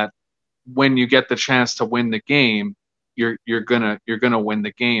believing that when you get the chance to win the game, you're gonna win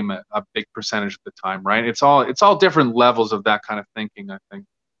the game a big percentage of the time, right? It's all different levels of that kind of thinking, I think.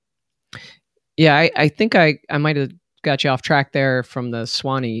 Yeah, I think I might have got you off track there from the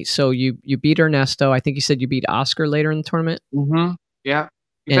Swanee. So you beat Ernesto. I think you said you beat Oscar later in the tournament. Mm-hmm. Yeah,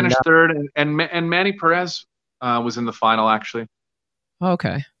 he finished third, and Manny Perez was in the final actually.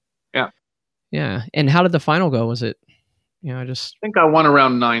 Okay. Yeah. Yeah, and how did the final go? Was it, I think I won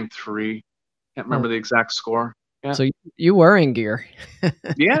around 9-3. Can't remember the exact score. Yeah. So you were in gear.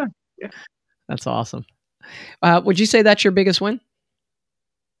 Yeah. That's awesome. Would you say that's your biggest win?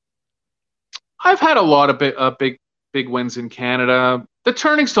 I've had a lot of big wins in Canada. The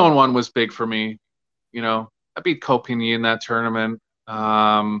Turning Stone one was big for me. I beat Copini in that tournament.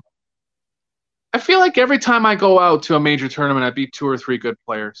 I feel like every time I go out to a major tournament, I beat 2 or 3 good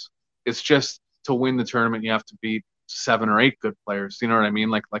players. It's just to win the tournament, you have to beat 7 or 8 good players. You know what I mean?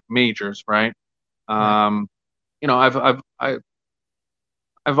 Like majors, right? Right.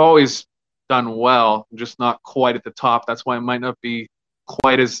 I've always done well, just not quite at the top. That's why it might not be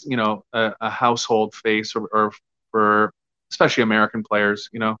quite as a household face or for especially American players.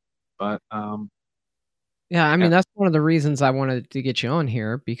 But yeah, I mean that's one of the reasons I wanted to get you on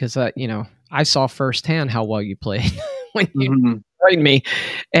here because I saw firsthand how well you played when you joined me,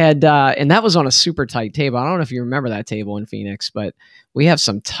 and that was on a super tight table. I don't know if you remember that table in Phoenix, but we have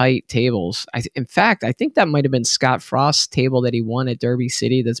some tight tables. In fact, I think that might have been Scott Frost's table that he won at Derby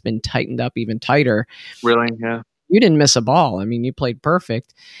City that's been tightened up even tighter. Really? Yeah. You didn't miss a ball. I mean, you played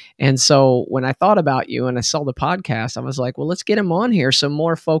perfect. And so when I thought about you and I saw the podcast, I was like, well, let's get him on here so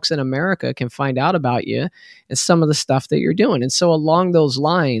more folks in America can find out about you and some of the stuff that you're doing. And so along those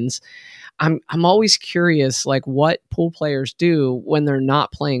lines, I'm always curious, like what pool players do when they're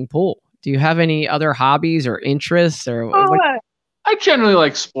not playing pool. Do you have any other hobbies or interests or? I generally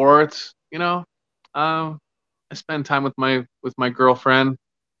like sports. I spend time with my girlfriend.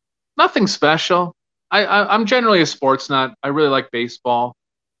 Nothing special. I'm generally a sports nut. I really like baseball.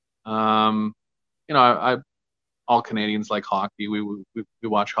 I all Canadians like hockey. We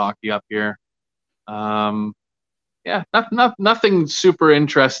watch hockey up here. Yeah, nothing super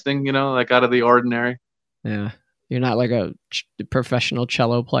interesting, like out of the ordinary. Yeah, you're not like a professional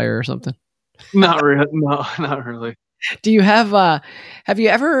cello player or something. Not really. No, not really. Do you have you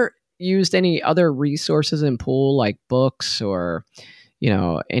ever used any other resources in pool, like books or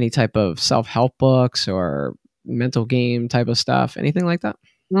any type of self-help books or mental game type of stuff, anything like that?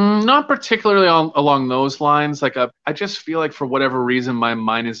 Not particularly along those lines. Like I just feel like for whatever reason, my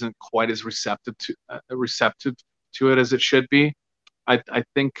mind isn't quite as receptive to it as it should be. I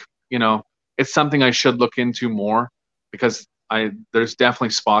think it's something I should look into more because there's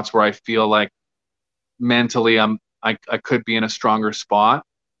definitely spots where I feel like mentally I could be in a stronger spot.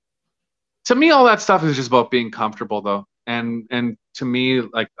 To me, all that stuff is just about being comfortable, though. And to me,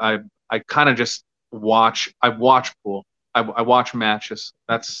 like I kind of just watch. I watch pool. I watch matches.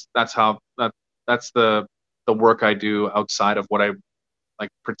 That's the work I do outside of what I like,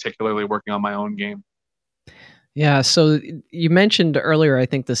 particularly working on my own game. Yeah. So you mentioned earlier, I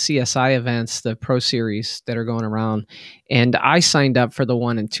think the CSI events, the Pro Series that are going around, and I signed up for the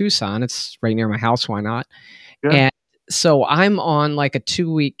one in Tucson. It's right near my house. Why not? Yeah. And so I'm on like a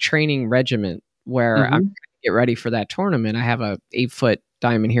 2-week training regimen where I'm trying to get ready for that tournament. I have a 8-foot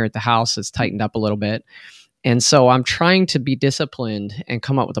diamond here at the house that's tightened up a little bit. And so I'm trying to be disciplined and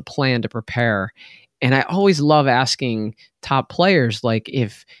come up with a plan to prepare. And I always love asking top players, like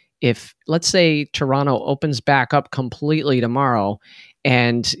if let's say Toronto opens back up completely tomorrow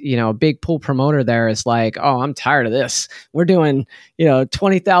and, a big pool promoter there is like, oh, I'm tired of this. We're doing,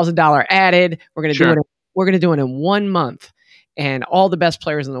 $20,000 added. We're going to do it. We're going to do it in 1 month and all the best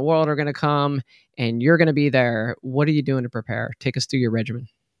players in the world are going to come and you're going to be there. What are you doing to prepare? Take us through your regimen.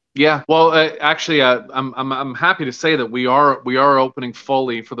 Yeah, well, actually, I'm happy to say that we are opening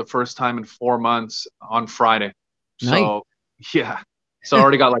fully for the first time in 4 months on Friday. Nice. So yeah, so I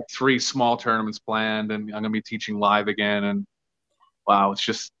already got like 3 small tournaments planned, and I'm gonna be teaching live again. And wow, it's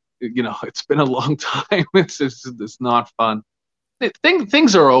just it's been a long time. It's not fun.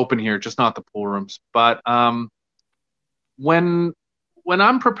 Things are open here, just not the pool rooms. But when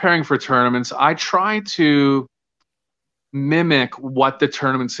I'm preparing for tournaments, I try to mimic what the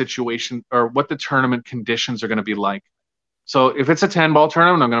tournament situation or what the tournament conditions are going to be like. So if it's a 10-ball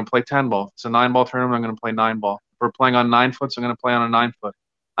tournament, I'm going to play 10-ball. If it's a 9-ball tournament, I'm going to play 9-ball. If we're playing on 9-foot, I'm going to play on a 9-foot.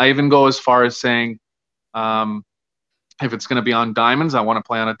 I even go as far as saying, if it's going to be on diamonds, I want to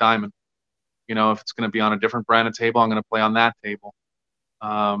play on a diamond. If it's going to be on a different brand of table, I'm going to play on that table.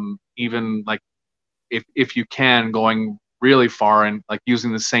 Even like if you can, going really far and like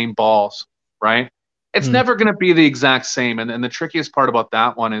using the same balls, right? It's never going to be the exact same. And the trickiest part about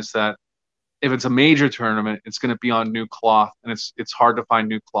that one is that if it's a major tournament, it's going to be on new cloth, and it's hard to find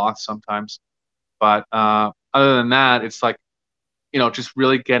new cloth sometimes. But other than that, it's like, just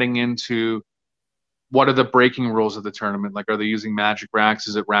really getting into what are the breaking rules of the tournament? Like, are they using magic racks?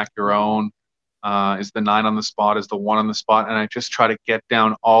 Is it rack your own? Is the 9 on the spot? Is the 1 on the spot? And I just try to get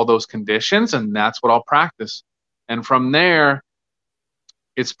down all those conditions, and that's what I'll practice. And from there,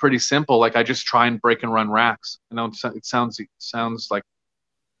 it's pretty simple. Like I just try and break and run racks. I know it sounds like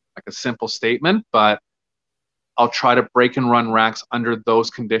a simple statement, but I'll try to break and run racks under those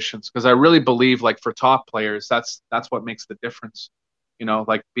conditions because I really believe, like for top players, that's what makes the difference.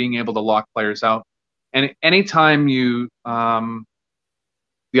 like being able to lock players out. And anytime the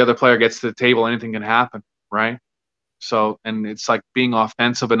other player gets to the table, anything can happen, right? So, and it's like being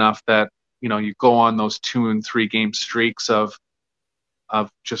offensive enough that, you go on those 2 and 3 game streaks of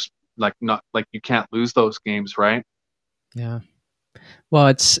just like not like you can't lose those games, right? Yeah. Well,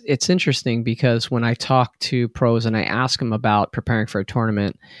 it's interesting because when I talk to pros and I ask them about preparing for a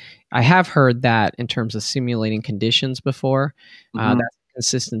tournament, I have heard that in terms of simulating conditions before. Mhm. That's a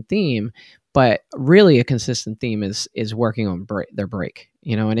consistent theme, but really a consistent theme is working on their break.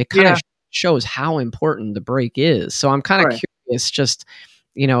 And it kind Yeah. of shows how important the break is. So I'm kind of Right. curious, just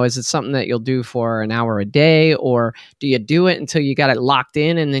is it something that you'll do for an hour a day, or do you do it until you got it locked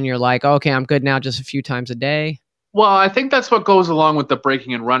in and then you're like, okay, I'm good now, just a few times a day? Well, I think that's what goes along with the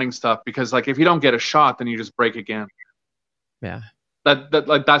breaking and running stuff, because like if you don't get a shot, then you just break again. Yeah.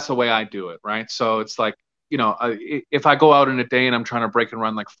 That's the way I do it, right? So it's like, if I go out in a day and I'm trying to break and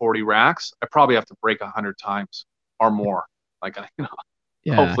run like 40 racks, I probably have to break 100 times or more. Like,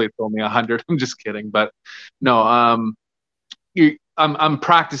 Yeah. hopefully it's only 100. I'm just kidding, but no. I'm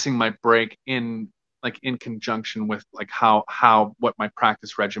practicing my break in conjunction with like what my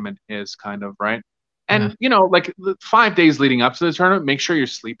practice regimen is, kind of, right? And like the 5 days leading up to the tournament, make sure your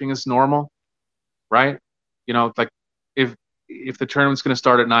sleeping is normal, right? Like if the tournament's going to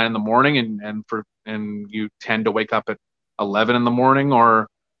start at 9 in the morning and you tend to wake up at 11 in the morning or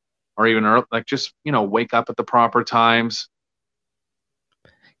even early, like just wake up at the proper times.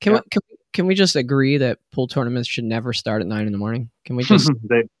 Can we just agree that pool tournaments should never start at 9 in the morning? Can we just?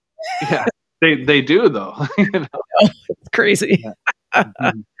 They do though. It's crazy.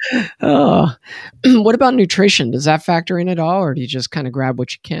 Yeah. Oh. What about nutrition? Does that factor in at all, or do you just kind of grab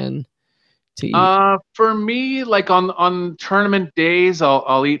what you can to eat? For me, like on tournament days,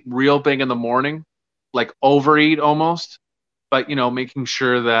 I'll eat real big in the morning, like overeat almost, but making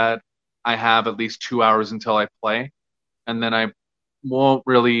sure that I have at least 2 hours until I play, and then I won't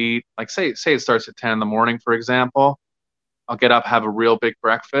really eat. Like say it starts at 10 in the morning, for example. I'll get up, have a real big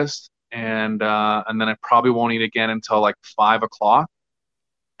breakfast, and then I probably won't eat again until like 5 o'clock,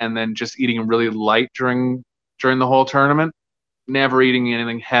 and then just eating really light during the whole tournament. Never eating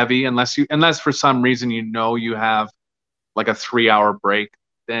anything heavy unless for some reason you have like a 3-hour break,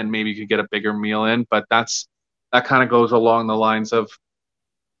 then maybe you could get a bigger meal in. But that kind of goes along the lines of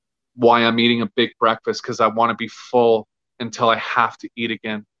why I'm eating a big breakfast, because I want to be full until I have to eat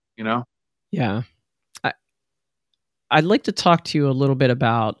again. Yeah. I'd like to talk to you a little bit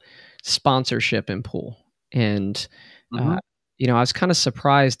about sponsorship in pool. And, I was kind of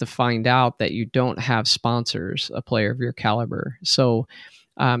surprised to find out that you don't have sponsors, a player of your caliber. So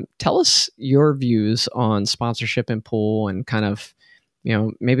tell us your views on sponsorship in pool and kind of,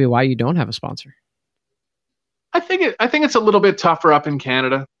 maybe why you don't have a sponsor. I think it's a little bit tougher up in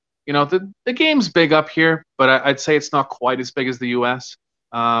Canada. The game's big up here, but I'd say it's not quite as big as the US.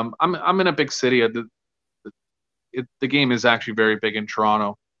 I'm in a big city. The game is actually very big in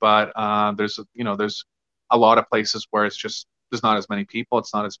Toronto, but there's a lot of places where it's just there's not as many people.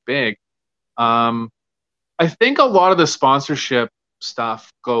 It's not as big. I think a lot of the sponsorship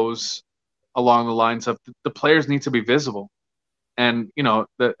stuff goes along the lines of the players need to be visible, and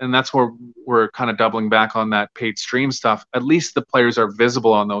and that's where we're kind of doubling back on that paid stream stuff. At least the players are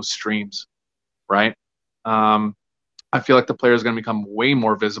visible on those streams, right? I feel like the players are going to become way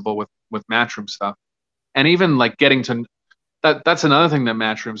more visible with Matchroom stuff. And even like getting to that's another thing that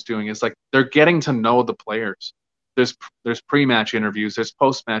Matchroom's doing is like they're getting to know the players. There's pre-match interviews, there's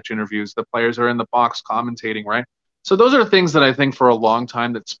post-match interviews. The players are in the box commentating, right? So those are things that I think for a long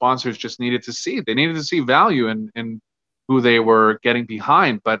time that sponsors just needed to see. They needed to see value in who they were getting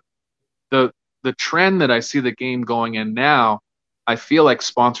behind. But the trend that I see the game going in now, I feel like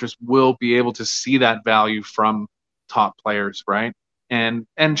sponsors will be able to see that value from top players, right? And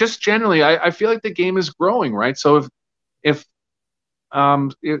just generally, I feel like the game is growing, right? So if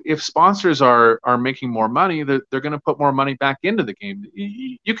sponsors are making more money, they're going to put more money back into the game.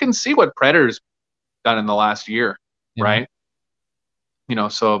 You can see what Predator's done in the last year, right?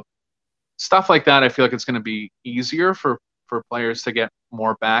 So stuff like that, I feel like it's going to be easier for players to get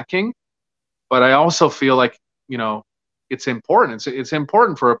more backing. But I also feel like it's important. It's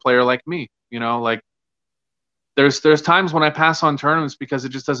important for a player like me. Like there's times when I pass on tournaments because it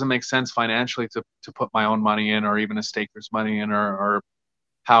just doesn't make sense financially to put my own money in, or even a staker's money in, or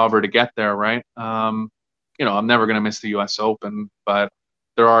however to get there, right? I'm never going to miss the US Open, but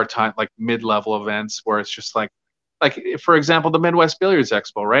there are times like mid-level events where it's just like for example, the Midwest Billiards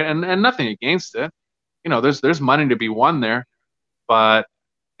Expo, right? And nothing against it. There's money to be won there, but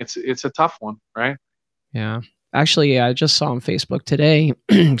it's a tough one, right? Yeah. Actually, I just saw on Facebook today,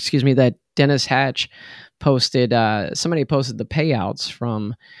 excuse me, that Dennis Hatch posted, somebody posted the payouts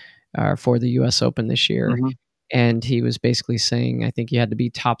from for the U.S. Open this year. Mm-hmm. And he was basically saying, I think you had to be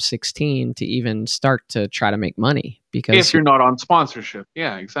top 16 to even start to try to make money, because if you're not on sponsorship.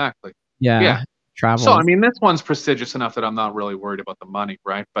 Yeah, exactly. Yeah. Travel. So, I mean, this one's prestigious enough that I'm not really worried about the money,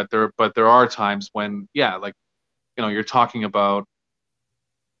 right? But there are times when, yeah, like, you're talking about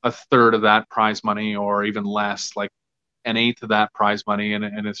a third of that prize money or even less, like an eighth of that prize money. And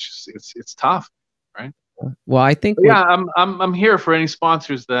it's just, it's tough, right? Well, I think, I'm here for any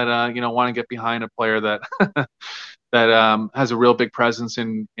sponsors that, want to get behind a player that, that has a real big presence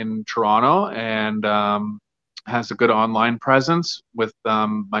in Toronto and has a good online presence with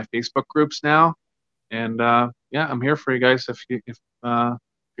my Facebook groups now. And I'm here for you guys if you're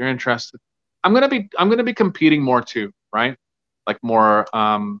interested. I'm gonna be competing more too, right? Like more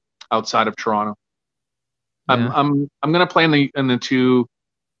outside of Toronto. Yeah. I'm gonna play in the two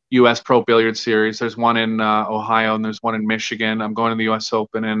U.S. Pro Billiard Series. There's one in Ohio and there's one in Michigan. I'm going to the U.S.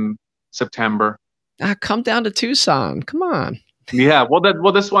 Open in September. Come down to Tucson. Come on. Yeah, well,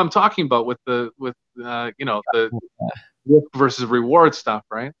 this is what I'm talking about with the risk versus reward stuff,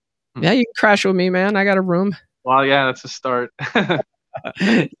 right? Yeah, you can crash with me, man. I got a room. Well, yeah, that's a start. Yeah.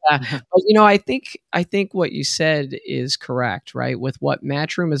 But, I think what you said is correct, right? With what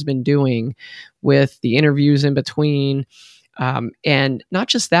Matchroom has been doing with the interviews in between, and not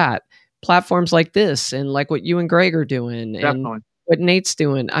just that, platforms like this and like what you and Greg are doing. Definitely. And what Nate's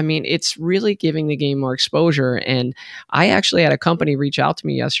doing. I mean, it's really giving the game more exposure. And I actually had a company reach out to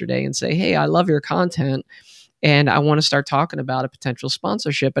me yesterday and say, hey, I love your content and I want to start talking about a potential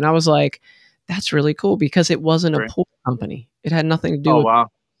sponsorship. And I was like, that's really cool, because it wasn't a pool company. It had nothing to do with. Wow.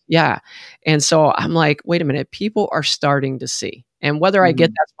 Yeah. And so I'm like, wait a minute, people are starting to see. And whether I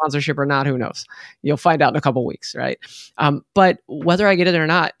get that sponsorship or not, who knows? You'll find out in a couple of weeks, right? But whether I get it or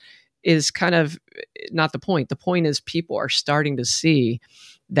not is kind of not the point. The point is people are starting to see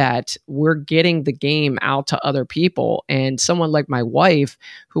that we're getting the game out to other people. And someone like my wife,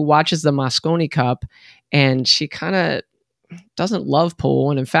 who watches the Mosconi Cup, and she kind of doesn't love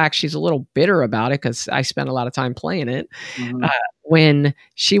pool. And in fact, she's a little bitter about it because I spent a lot of time playing it. Mm-hmm. When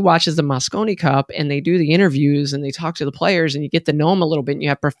she watches the Mosconi Cup and they do the interviews and they talk to the players and you get to know them a little bit and you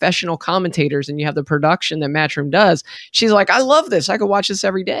have professional commentators and you have the production that Matchroom does, she's like, I love this. I could watch this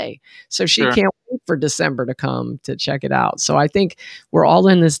every day. So she can't wait for December to come to check it out. So I think we're all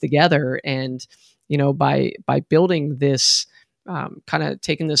in this together. And, by building this, kind of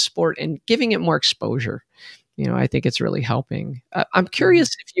taking this sport and giving it more exposure, I think it's really helping. I'm curious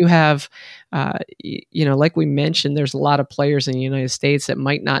if you have, like we mentioned, there's a lot of players in the United States that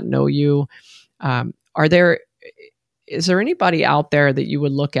might not know you. Is there anybody out there that you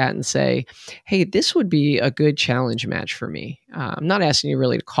would look at and say, hey, this would be a good challenge match for me? I'm not asking you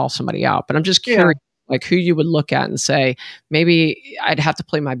really to call somebody out, but I'm just curious, like who you would look at and say, maybe I'd have to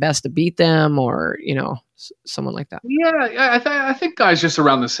play my best to beat them, or, someone like that. Yeah, I think guys just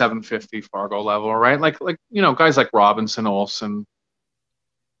around the 750 Fargo level, right? Like guys like Robinson, Olsen,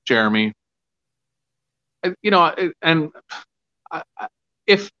 Jeremy. And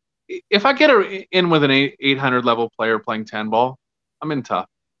if I get in with an 800 level player playing 10 ball, I'm in tough.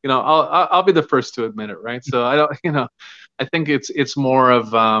 I'll be the first to admit it, right? So I don't, I think it's more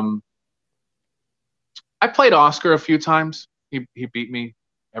of I played Oscar a few times. He beat me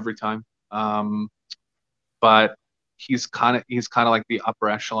every time. But he's kind of like the upper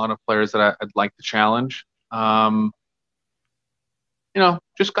echelon of players that I'd like to challenge.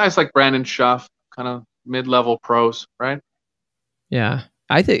 Just guys like Brandon Schuff, kind of mid-level pros, right? Yeah.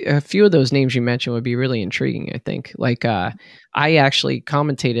 I think a few of those names you mentioned would be really intriguing, I think. Like, I actually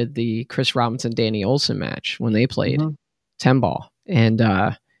commentated the Chris Robinson, Danny Olsen match when they played 10 ball. And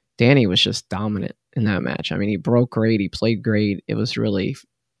Danny was just dominant in that match. I mean, he broke great. He played great. It was really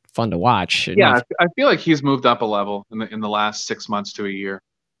fun to watch. Yeah, I feel like he's moved up a level in the last 6 months to a year.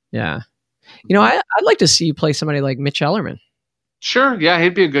 Yeah. I'd like to see you play somebody like Mitch Ellerman. Sure, yeah,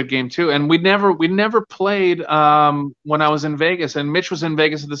 he'd be a good game too. And we never played when I was in Vegas, and Mitch was in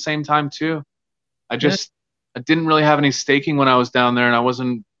Vegas at the same time too. I didn't really have any staking when I was down there, and I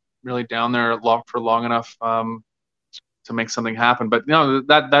wasn't really down there for long enough to make something happen. But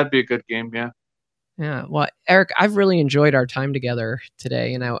that'd be a good game, yeah. Yeah. Well, Eric, I've really enjoyed our time together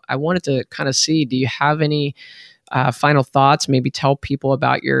today, and I wanted to kind of see, do you have any final thoughts? Maybe tell people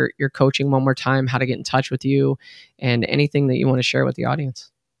about your coaching one more time, how to get in touch with you, and anything that you want to share with the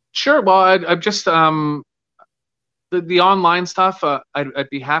audience. Sure. Well, I've just the online stuff, I'd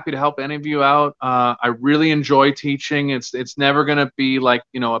be happy to help any of you out. I really enjoy teaching. It's never going to be like,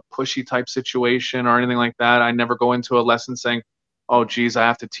 a pushy type situation or anything like that. I never go into a lesson saying, oh, geez, I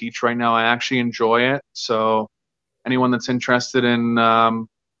have to teach right now. I actually enjoy it. So anyone that's interested in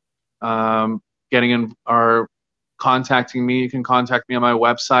getting in or contacting me, you can contact me on my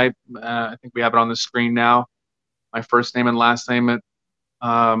website. I think we have it on the screen now. My first name and last name at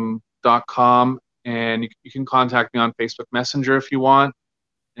 .com. And you can contact me on Facebook Messenger if you want.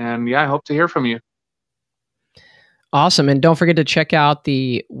 And yeah, I hope to hear from you. Awesome. And don't forget to check out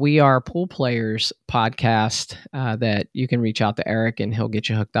the We Are Pool Players podcast that you can reach out to Eric and he'll get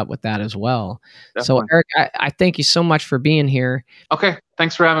you hooked up with that as well. Definitely. So Eric, I thank you so much for being here. Okay.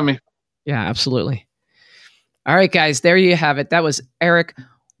 Thanks for having me. Yeah, absolutely. All right, guys, there you have it. That was Eric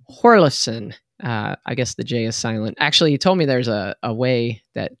Horlifson. I guess the J is silent. Actually, he told me there's a way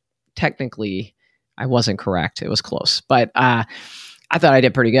that technically I wasn't correct. It was close, but I thought I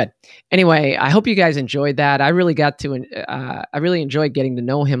did pretty good. Anyway, I hope you guys enjoyed that. I really enjoyed getting to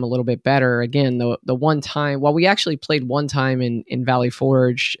know him a little bit better. Again, the one time, well, we actually played one time in Valley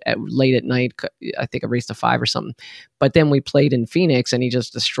Forge late at night. I think I raced a 5 or something, but then we played in Phoenix and he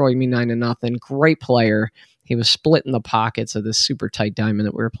just destroyed me 9-0. Great player. He was splitting the pockets of this super tight diamond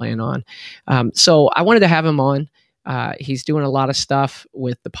that we were playing on. So I wanted to have him on. He's doing a lot of stuff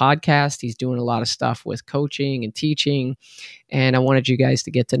with the podcast. He's doing a lot of stuff with coaching and teaching. And I wanted you guys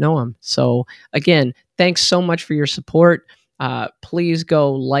to get to know him. So again, thanks so much for your support. Please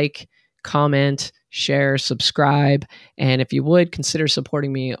go like, comment, share, subscribe. And if you would, consider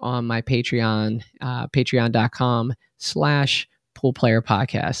supporting me on my Patreon,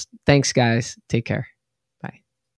 patreon.com/poolplayerpodcast. Thanks, guys. Take care.